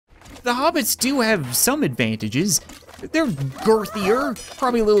the hobbits do have some advantages. They're girthier,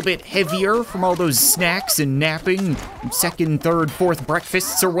 probably a little bit heavier from all those snacks and napping, second, third, fourth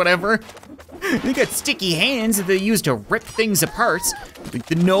breakfasts or whatever. They got sticky hands that they use to rip things apart. Like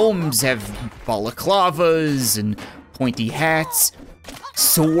the gnomes have balaclavas and pointy hats,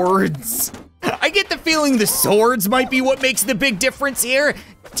 swords. I get the feeling the swords might be what makes the big difference here.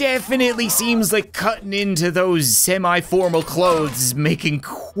 Definitely seems like cutting into those semi-formal clothes is making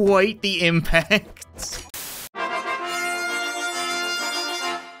quite the impact.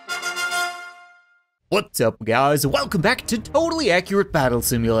 What's up, guys? Welcome back to Totally Accurate Battle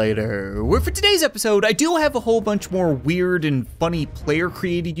Simulator, where for today's episode, I do have a whole bunch more weird and funny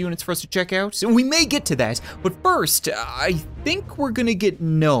player-created units for us to check out, and we may get to that, but first, I think we're gonna get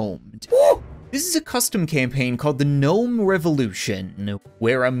gnomed. This is a custom campaign called the Gnome Revolution,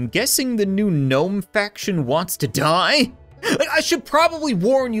 where I'm guessing the new gnome faction wants to die? I should probably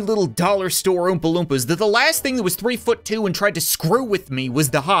warn you little dollar store Oompa Loompas that the last thing that was 3'2" and tried to screw with me was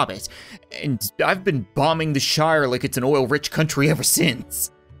the Hobbit. And I've been bombing the Shire like it's an oil-rich country ever since.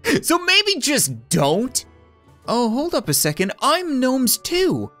 So maybe just don't. Oh, hold up a second, I'm gnomes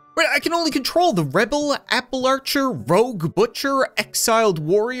too. But I can only control the Rebel, Apple Archer, Rogue Butcher, Exiled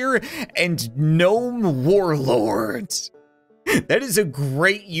Warrior, and Gnome Warlord. That is a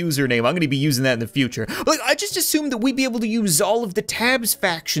great username. I'm gonna be using that in the future. Like, I just assumed that we'd be able to use all of the tabs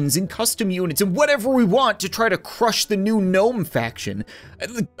factions and custom units and whatever we want to try to crush the new gnome faction.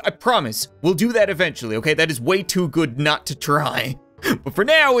 I promise, we'll do that eventually, okay? That is way too good not to try. But for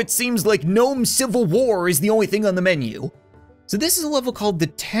now, it seems like Gnome Civil War is the only thing on the menu. So this is a level called the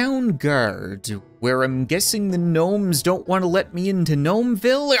Town Guard, where I'm guessing the gnomes don't want to let me into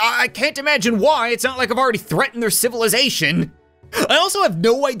Gnomeville. I can't imagine why. It's not like I've already threatened their civilization. I also have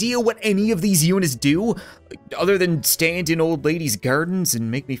no idea what any of these units do, other than stand in old ladies' gardens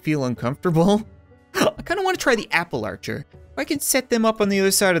and make me feel uncomfortable. I kind of want to try the Apple Archer. If I can set them up on the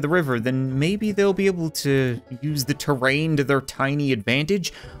other side of the river, then maybe they'll be able to use the terrain to their tiny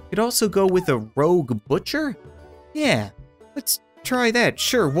advantage. Could also go with a Rogue Butcher. Yeah, let's try that.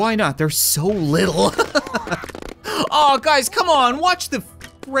 Sure, why not? They're so little. Oh, guys, come on, watch the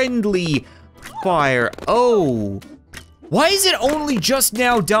friendly fire. Oh. Why is it only just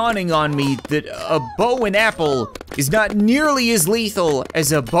now dawning on me that a bow and apple is not nearly as lethal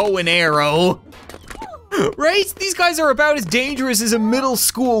as a bow and arrow? Right? These guys are about as dangerous as a middle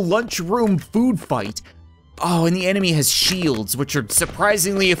school lunchroom food fight. Oh, and the enemy has shields, which are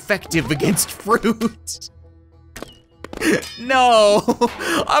surprisingly effective against fruit. No,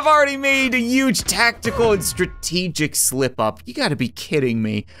 I've already made a huge tactical and strategic slip up. You gotta be kidding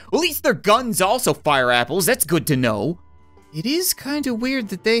me. Well, at least their guns also fire apples, that's good to know. It is kind of weird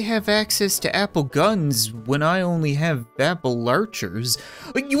that they have access to apple guns when I only have apple archers.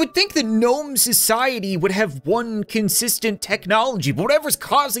 Like, you would think the gnome society would have one consistent technology, but whatever's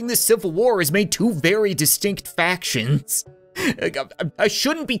causing this civil war has made two very distinct factions. I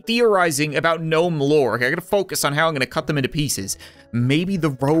shouldn't be theorizing about gnome lore. I gotta focus on how I'm gonna cut them into pieces. Maybe the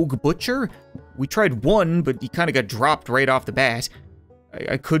Rogue Butcher? We tried one, but he kind of got dropped right off the bat.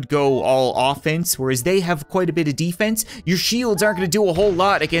 I could go all offense, whereas they have quite a bit of defense. Your shields aren't gonna do a whole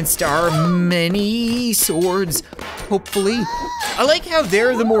lot against our many swords, hopefully. I like how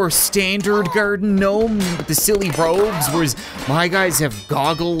they're the more standard garden gnome with the silly robes, whereas my guys have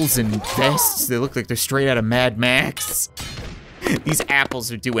goggles and vests. They look like they're straight out of Mad Max. These apples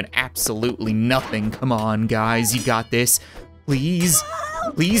are doing absolutely nothing. Come on, guys, you got this. Please,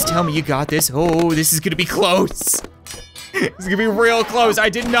 please tell me you got this. Oh, this is gonna be close. It's gonna be real close. I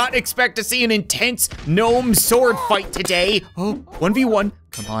did not expect to see an intense gnome sword fight today. Oh, 1v1.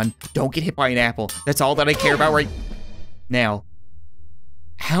 Come on, don't get hit by an apple. That's all that I care about right now.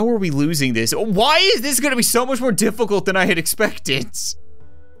 How are we losing this? Why is this gonna be so much more difficult than I had expected?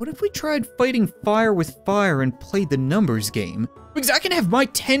 What if we tried fighting fire with fire and played the numbers game? Because I can have my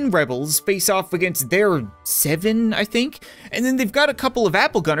 10 rebels face off against their 7, I think, and then they've got a couple of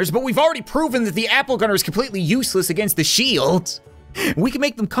apple gunners, but we've already proven that the apple gunner is completely useless against the shield. We can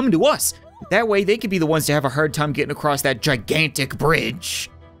make them come to us. That way they could be the ones to have a hard time getting across that gigantic bridge.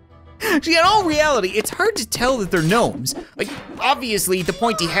 See, in all reality, it's hard to tell that they're gnomes. Like, obviously, the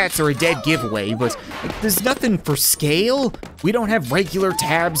pointy hats are a dead giveaway, but like, there's nothing for scale. We don't have regular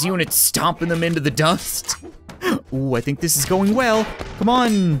tabs units stomping them into the dust. Ooh, I think this is going well. Come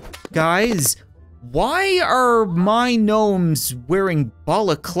on, guys. Why are my gnomes wearing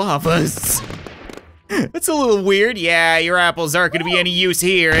balaclavas? That's a little weird. Yeah, your apples aren't gonna be any use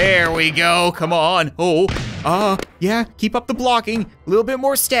here. There we go, come on. Oh, yeah, keep up the blocking. A little bit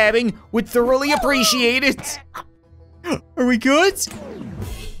more stabbing would thoroughly appreciate it. Are we good?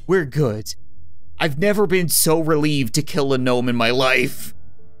 We're good. I've never been so relieved to kill a gnome in my life.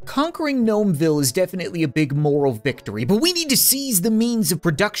 Conquering Gnomeville is definitely a big moral victory, but we need to seize the means of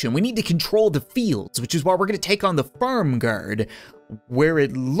production. We need to control the fields, which is why we're gonna take on the farm guard, where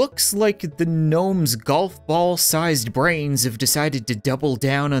it looks like the gnomes' golf ball-sized brains have decided to double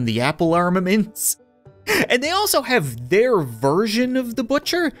down on the apple armaments. And they also have their version of the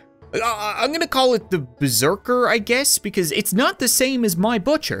butcher. I'm gonna call it the berserker, I guess, because it's not the same as my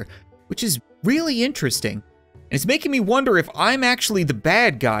butcher, which is really interesting. And it's making me wonder if I'm actually the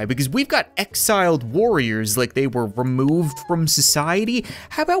bad guy, because we've got exiled warriors like they were removed from society.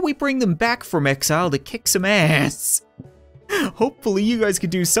 How about we bring them back from exile to kick some ass? Hopefully you guys could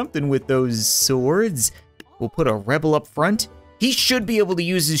do something with those swords. We'll put a rebel up front. He should be able to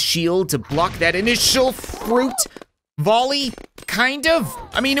use his shield to block that initial fruit volley, kind of.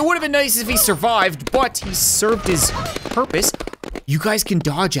 I mean, it would have been nice if he survived, but he served his purpose. You guys can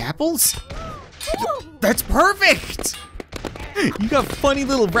dodge apples? That's perfect! You got funny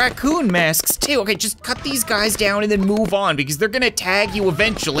little raccoon masks too. Okay, just cut these guys down and then move on, because they're gonna tag you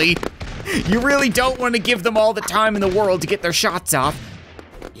eventually. You really don't want to give them all the time in the world to get their shots off.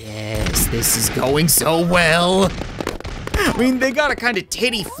 Yes, this is going so well. I mean, they gotta kind of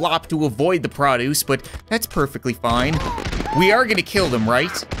titty flop to avoid the produce, but that's perfectly fine. We are gonna kill them,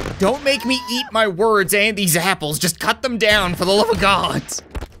 right? Don't make me eat my words and these apples. Just cut them down for the love of God.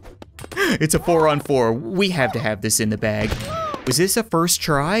 It's a 4-on-4. We have to have this in the bag. Was this a first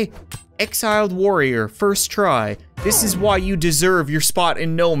try? Exiled warrior, first try. This is why you deserve your spot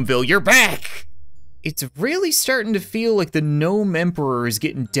in Gnomeville. You're back! It's really starting to feel like the Gnome Emperor is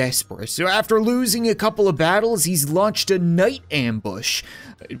getting desperate. So after losing a couple of battles, he's launched a night ambush.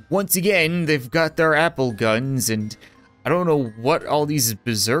 Once again, they've got their apple guns, and I don't know what all these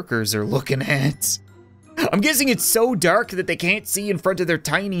berserkers are looking at. I'm guessing it's so dark that they can't see in front of their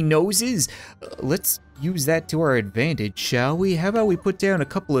tiny noses. Let's use that to our advantage, shall we? How about we put down a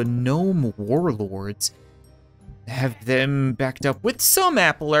couple of gnome warlords? Have them backed up with some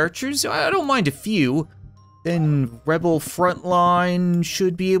apple archers. I don't mind a few. Then rebel frontline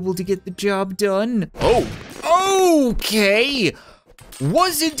should be able to get the job done. Oh, okay.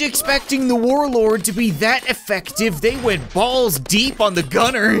 Wasn't expecting the warlord to be that effective. They went balls deep on the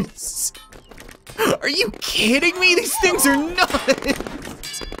gunners. Are you kidding me? These things are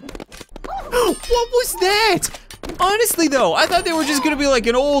nuts. What was that? Honestly though, I thought they were just gonna be like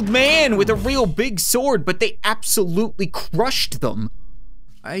an old man with a real big sword, but they absolutely crushed them.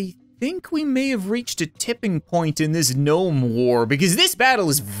 I think we may have reached a tipping point in this gnome war, because this battle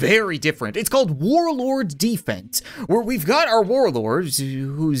is very different. It's called Warlord Defense, where we've got our warlord,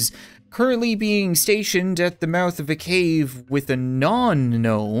 who's currently being stationed at the mouth of a cave with a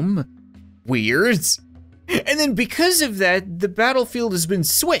non-gnome. Weird. And then because of that, the battlefield has been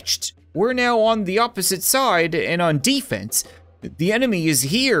switched. We're now on the opposite side and on defense. The enemy is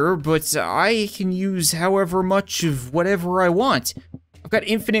here, but I can use however much of whatever I want. I've got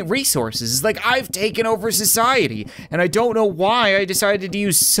infinite resources. It's like I've taken over society, and I don't know why I decided to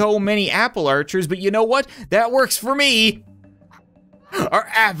use so many apple archers, but you know what? That works for me. Our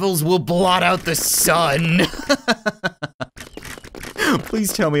apples will blot out the sun.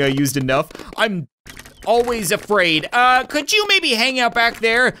 Please tell me I used enough. I'm always afraid. Could you maybe hang out back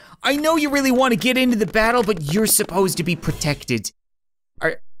there? I know you really want to get into the battle, but you're supposed to be protected.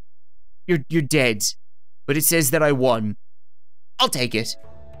 You're dead, but it says that I won. I'll take it.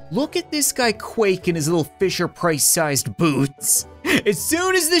 Look at this guy quake in his little Fisher-Price-sized boots. As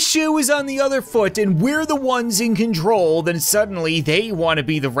soon as the shoe is on the other foot and we're the ones in control, then suddenly they want to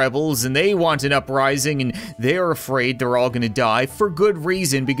be the rebels and they want an uprising and they're afraid they're all gonna die for good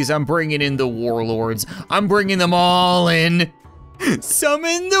reason, because I'm bringing in the warlords. I'm bringing them all in.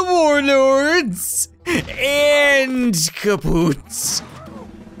 Summon the warlords and kapoots.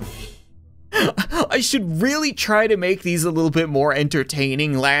 I should really try to make these a little bit more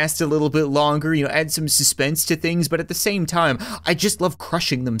entertaining, last a little bit longer, you know, add some suspense to things, but at the same time, I just love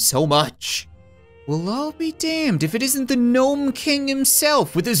crushing them so much. Well, I'll be damned if it isn't the Gnome King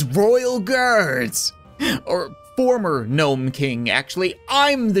himself with his royal guards. Or former Gnome King, actually.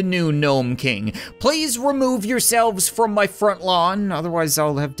 I'm the new Gnome King. Please remove yourselves from my front lawn, otherwise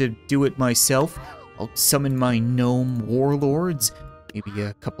I'll have to do it myself. I'll summon my gnome warlords. Maybe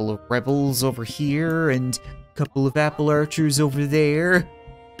a couple of rebels over here, and a couple of apple archers over there.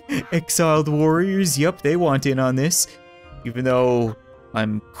 Exiled warriors, yup, they want in on this. Even though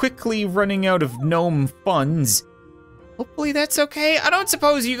I'm quickly running out of gnome funds. Hopefully that's okay. I don't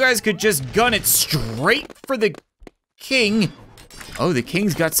suppose you guys could just gun it straight for the king. Oh, the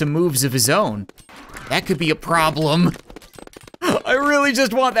king's got some moves of his own. That could be a problem. I really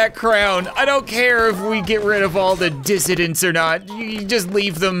just want that crown. I don't care if we get rid of all the dissidents or not. You just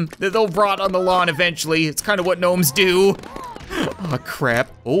leave them. They'll rot on the lawn eventually. It's kind of what gnomes do. Oh,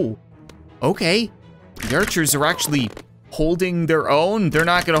 crap. Oh, okay. The archers are actually holding their own. They're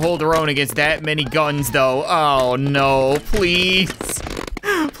not gonna hold their own against that many guns, though. Oh, no, please.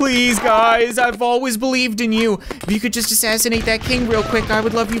 Please, guys, I've always believed in you. If you could just assassinate that king real quick, I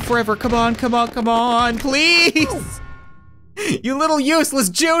would love you forever. Come on, come on, come on, please. You little useless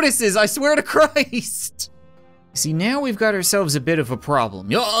Judases, I swear to Christ. See, now we've got ourselves a bit of a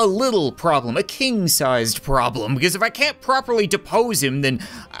problem. A little problem, a king-sized problem, because if I can't properly depose him, then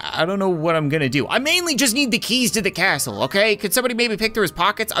I don't know what I'm gonna do. I mainly just need the keys to the castle, okay? Could somebody maybe pick through his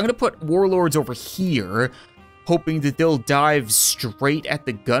pockets? I'm gonna put warlords over here, hoping that they'll dive straight at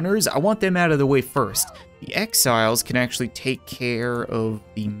the gunners. I want them out of the way first. The exiles can actually take care of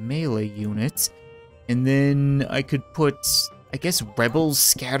the melee units. And then I could put, I guess, rebels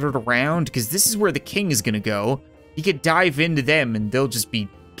scattered around, because this is where the king is gonna go. He could dive into them and they'll just be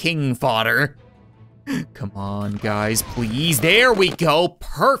king fodder. Come on, guys, please. There we go,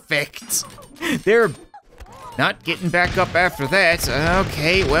 perfect. They're not getting back up after that.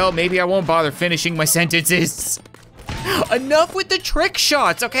 Okay, well, maybe I won't bother finishing my sentences. Enough with the trick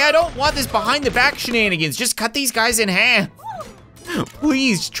shots, okay? I don't want this behind the back shenanigans. Just cut these guys in half.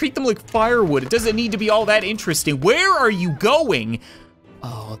 Please, treat them like firewood. It doesn't need to be all that interesting. Where are you going?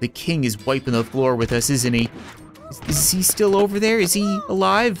 Oh, the king is wiping the floor with us, isn't he? Is he still over there? Is he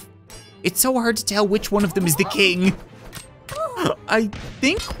alive? It's so hard to tell which one of them is the king. I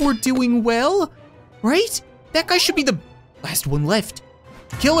think we're doing well, right? That guy should be the last one left.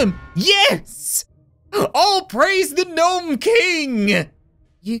 Kill him, yes! All praise the Gnome King!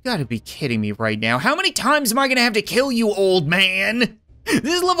 You gotta be kidding me right now. How many times am I gonna have to kill you, old man?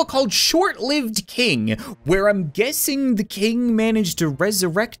 This is a level called Short-Lived King, where I'm guessing the king managed to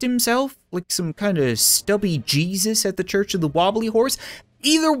resurrect himself, like some kind of stubby Jesus at the Church of the Wobbly Horse.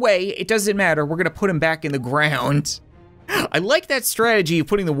 Either way, it doesn't matter, we're gonna put him back in the ground. I like that strategy of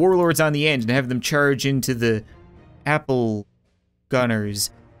putting the warlords on the end and have them charge into the apple gunners.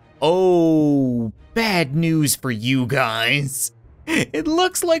 Oh, bad news for you guys. It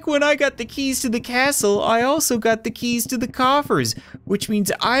looks like when I got the keys to the castle, I also got the keys to the coffers, which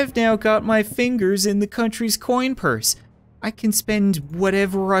means I've now got my fingers in the country's coin purse. I can spend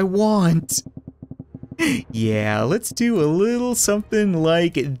whatever I want. Yeah, let's do a little something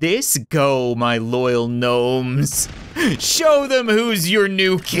like this. Go, my loyal gnomes. Show them who's your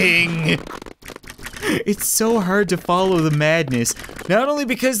new king. It's so hard to follow the madness, not only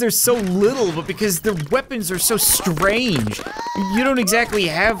because there's so little, but because their weapons are so strange. You don't exactly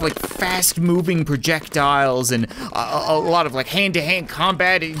have like fast-moving projectiles and a lot of like hand-to-hand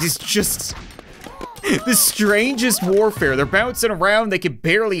combat. It's just the strangest warfare. They're bouncing around, they can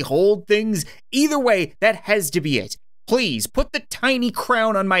barely hold things. Either way, that has to be it. Please, put the tiny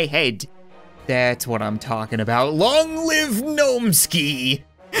crown on my head. That's what I'm talking about. Long live Gnomeski!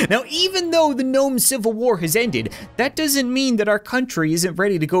 Now, even though the Gnome Civil War has ended, that doesn't mean that our country isn't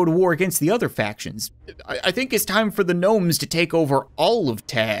ready to go to war against the other factions. I think it's time for the gnomes to take over all of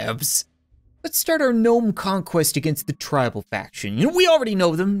Tabs. Let's start our gnome conquest against the tribal faction. You know, we already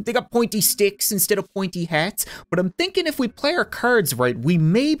know them. They got pointy sticks instead of pointy hats, but I'm thinking if we play our cards right, we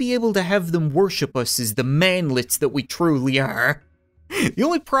may be able to have them worship us as the manlets that we truly are. The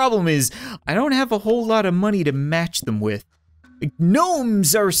only problem is, I don't have a whole lot of money to match them with.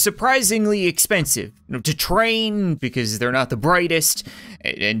 Gnomes are surprisingly expensive, you know, to train because they're not the brightest,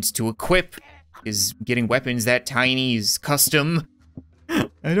 and to equip because getting weapons that tiny is custom.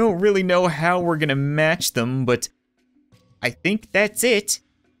 I don't really know how we're gonna match them, but I think that's it.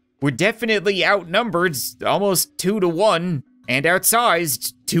 We're definitely outnumbered, almost 2-to-1, and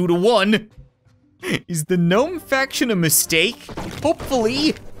outsized 2-to-1. Is the gnome faction a mistake?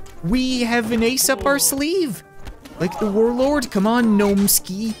 Hopefully, we have an ace up our sleeve. Like the warlord, come on,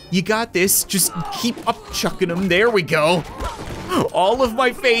 Gnomeski. You got this, just keep up chucking them, there we go. All of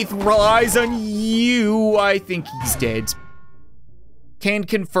my faith relies on you. I think he's dead. Can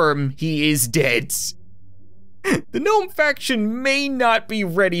confirm he is dead. The gnome faction may not be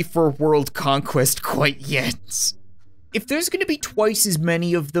ready for world conquest quite yet. If there's gonna be twice as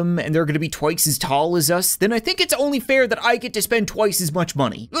many of them and they're gonna be twice as tall as us, then I think it's only fair that I get to spend twice as much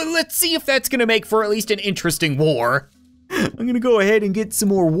money. Let's see if that's gonna make for at least an interesting war. I'm gonna go ahead and get some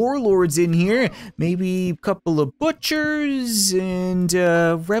more warlords in here. Maybe a couple of butchers and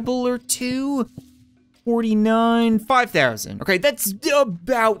a rebel or two. 49, 5,000. Okay, that's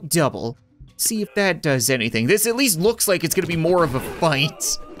about double. See if that does anything. This at least looks like it's gonna be more of a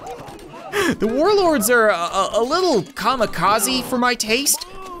fight. The warlords are a little kamikaze for my taste.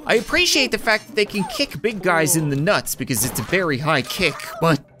 I appreciate the fact that they can kick big guys in the nuts because it's a very high kick,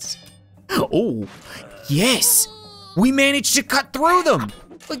 but... Oh, yes! We managed to cut through them!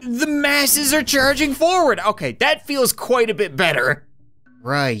 Like, the masses are charging forward! Okay, that feels quite a bit better.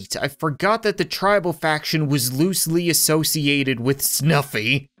 Right, I forgot that the tribal faction was loosely associated with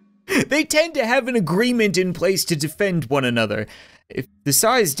Snuffy. They tend to have an agreement in place to defend one another. If the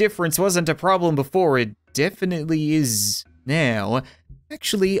size difference wasn't a problem before, it definitely is now.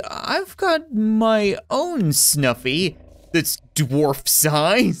 Actually, I've got my own Snuffy that's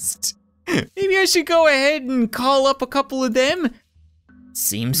dwarf-sized. Maybe I should go ahead and call up a couple of them?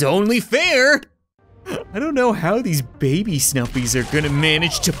 Seems only fair. I don't know how these baby Snuffies are gonna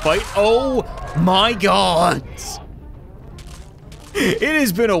manage to fight. Oh my god. It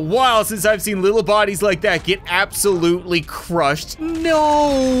has been a while since I've seen little bodies like that get absolutely crushed.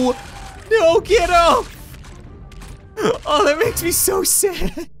 No, no, get up. Oh, that makes me so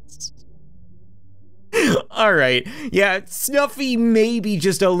sad. All right, yeah, Snuffy may be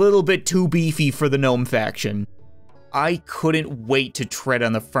just a little bit too beefy for the Gnome faction. I couldn't wait to tread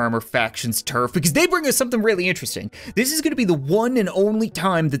on the Farmer faction's turf because they bring us something really interesting. This is gonna be the one and only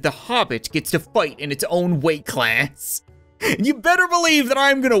time that the Hobbit gets to fight in its own weight class. And you better believe that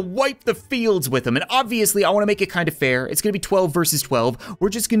I'm gonna wipe the fields with them. And obviously I wanna make it kind of fair. It's gonna be 12 versus 12. We're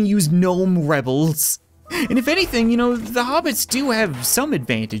just gonna use Gnome rebels. And if anything, you know, the Hobbits do have some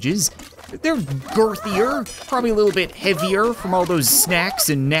advantages. They're girthier, probably a little bit heavier from all those snacks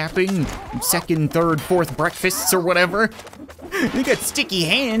and napping, second, third, fourth breakfasts or whatever. They got sticky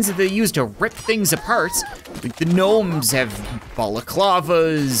hands that they use to rip things apart. Like the gnomes have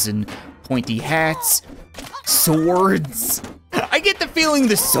balaclavas and pointy hats, swords. I get the feeling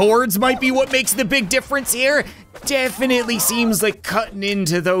the swords might be what makes the big difference here. Definitely seems like cutting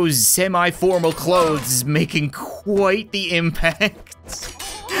into those semi-formal clothes is making quite the impact.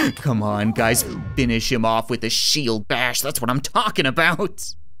 Come on, guys, finish him off with a shield bash. That's what I'm talking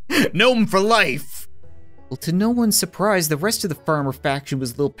about. Gnome for life. Well, to no one's surprise, the rest of the Farmer faction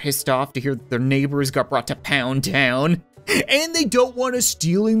was a little pissed off to hear that their neighbors got brought to Pound Town. And they don't want us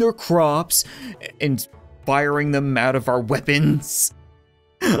stealing their crops and firing them out of our weapons.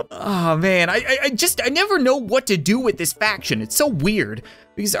 Oh man, I never know what to do with this faction. It's so weird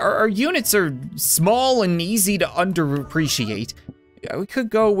because our units are small and easy to underappreciate. We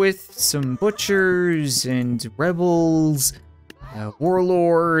could go with some butchers and rebels,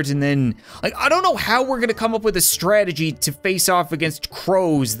 warlord, and then, like, I don't know how we're gonna come up with a strategy to face off against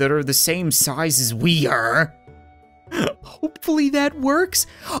crows that are the same size as we are. Hopefully that works.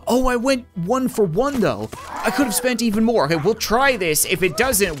 Oh, I went 1 for 1 though. I could have spent even more. Okay, we'll try this. If it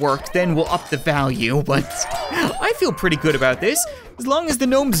doesn't work, then we'll up the value, but I feel pretty good about this. As long as the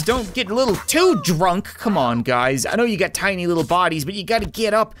gnomes don't get a little too drunk. Come on, guys. I know you got tiny little bodies, but you gotta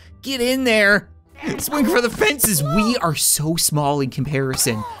get up, get in there. Swing for the fences. We are so small in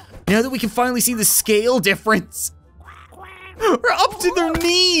comparison. Now that we can finally see the scale difference. We're up to their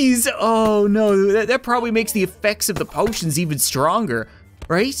knees. Oh no, that probably makes the effects of the potions even stronger,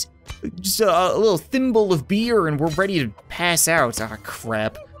 right? Just a little thimble of beer and we're ready to pass out. Ah,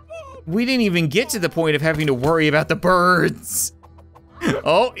 crap. We didn't even get to the point of having to worry about the birds.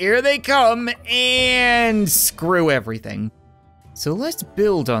 Oh, here they come, and screw everything. So let's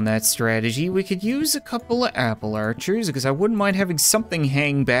build on that strategy. We could use a couple of apple archers, because I wouldn't mind having something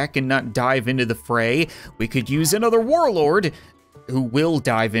hang back and not dive into the fray. We could use another warlord, who will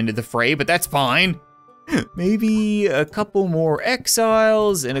dive into the fray, but that's fine. Maybe a couple more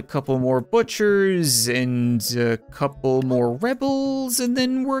exiles, and a couple more butchers, and a couple more rebels, and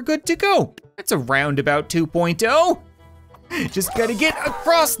then we're good to go. That's a roundabout 2.0. Just gotta get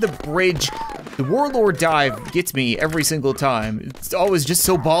across the bridge. The warlord dive gets me every single time. It's always just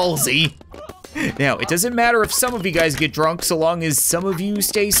so ballsy. Now, it doesn't matter if some of you guys get drunk, so long as some of you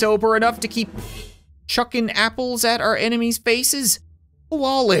stay sober enough to keep chucking apples at our enemies' faces.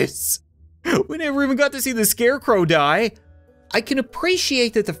 Flawless. We never even got to see the scarecrow die. I can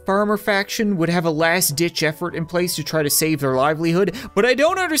appreciate that the farmer faction would have a last-ditch effort in place to try to save their livelihood, but I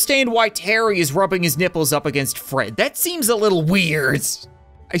don't understand why Terry is rubbing his nipples up against Fred. That seems a little weird.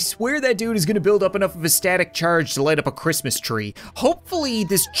 I swear that dude is gonna build up enough of a static charge to light up a Christmas tree. Hopefully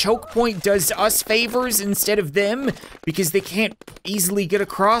this choke point does us favors instead of them, because they can't easily get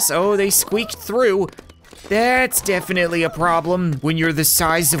across. Oh, they squeaked through. That's definitely a problem when you're the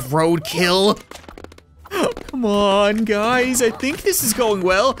size of roadkill. Come on, guys, I think this is going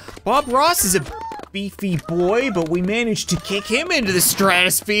well. Bob Ross is a beefy boy, but we managed to kick him into the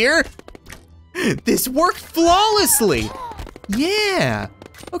stratosphere. This worked flawlessly. Yeah.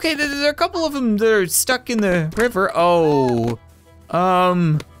 Okay, there are a couple of them that are stuck in the river. Oh,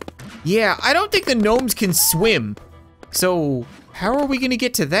 yeah, I don't think the gnomes can swim. So how are we gonna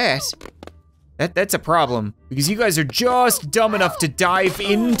get to that? That's a problem, because you guys are just dumb enough to dive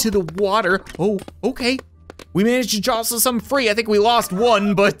into the water. Oh, okay. We managed to jostle some free. I think we lost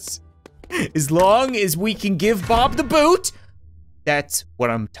one, but as long as we can give Bob the boot, that's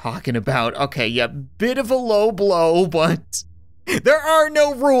what I'm talking about. Okay, yeah, bit of a low blow, but there are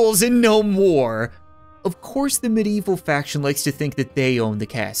no rules in Gnome War. Of course the medieval faction likes to think that they own the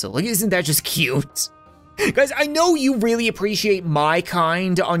castle. Like, isn't that just cute? Guys, I know you really appreciate my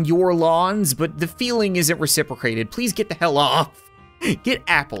kind on your lawns, but the feeling isn't reciprocated. Please get the hell off. Get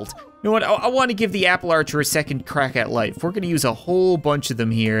appled. You know what, I want to give the apple archer a second crack at life. We're gonna use a whole bunch of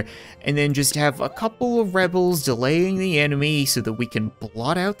them here, and then just have a couple of rebels delaying the enemy so that we can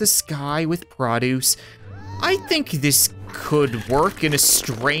blot out the sky with produce. I think this could work in a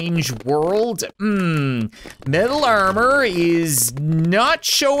strange world. Metal armor is not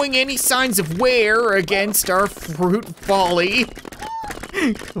showing any signs of wear against our fruit folly.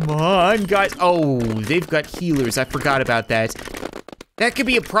 Come on, guys. Oh, they've got healers. I forgot about that. That could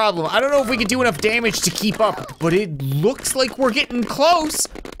be a problem. I don't know if we can do enough damage to keep up, but it looks like we're getting close.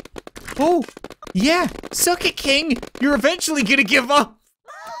 Oh, yeah, suck it, King. You're eventually gonna give up.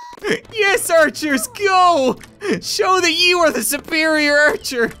 Yes, archers, go! Show that you are the superior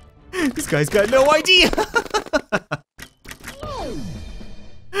archer. This guy's got no idea.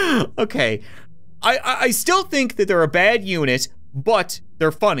 Okay, I still think that they're a bad unit, but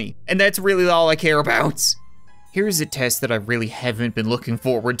they're funny, and that's really all I care about. Here's a test that I really haven't been looking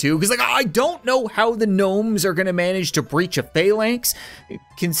forward to, because like, I don't know how the gnomes are gonna manage to breach a phalanx,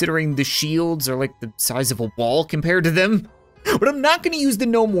 considering the shields are like the size of a wall compared to them. But I'm not gonna use the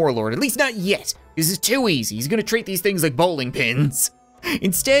gnome warlord, at least not yet, because it's too easy. He's gonna treat these things like bowling pins.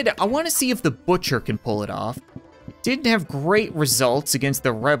 Instead, I wanna see if the butcher can pull it off. Didn't have great results against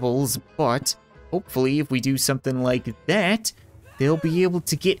the rebels, but hopefully if we do something like that, they'll be able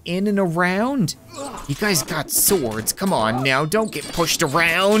to get in and around. You guys got swords, come on now, don't get pushed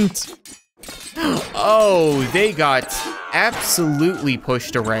around. Oh, they got absolutely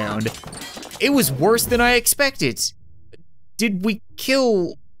pushed around. It was worse than I expected. Did we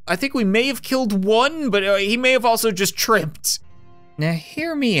kill, I think we may have killed one, but he may have also just tripped. Now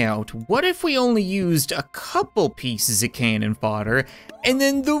hear me out, what if we only used a couple pieces of cannon fodder, and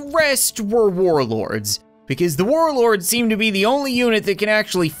then the rest were warlords? Because the warlords seem to be the only unit that can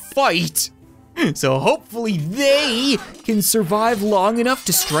actually fight. So hopefully they can survive long enough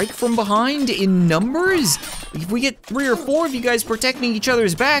to strike from behind in numbers. If we get 3 or 4 of you guys protecting each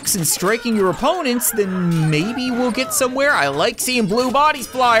other's backs and striking your opponents, then maybe we'll get somewhere. I like seeing blue bodies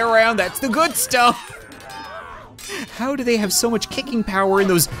fly around, that's the good stuff. How do they have so much kicking power in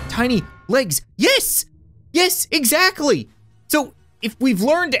those tiny legs? Yes, yes, exactly. So if we've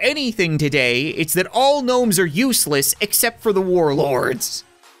learned anything today, it's that all gnomes are useless except for the warlords.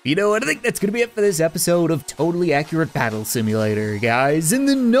 You know what, I think that's gonna be it for this episode of Totally Accurate Battle Simulator, guys. And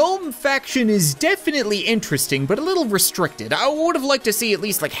the gnome faction is definitely interesting, but a little restricted. I would have liked to see at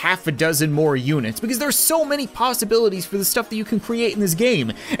least like half a dozen more units, because there's so many possibilities for the stuff that you can create in this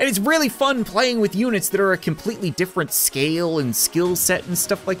game. And it's really fun playing with units that are a completely different scale and skill set and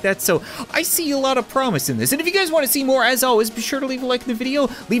stuff like that. So I see a lot of promise in this. And if you guys want to see more, as always, be sure to leave a like in the video,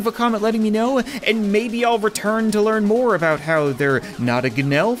 leave a comment letting me know, and maybe I'll return to learn more about how they're not a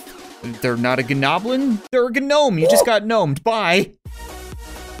gnome. They're not a gnoblin, they're a gnome. You just got gnomed. Bye.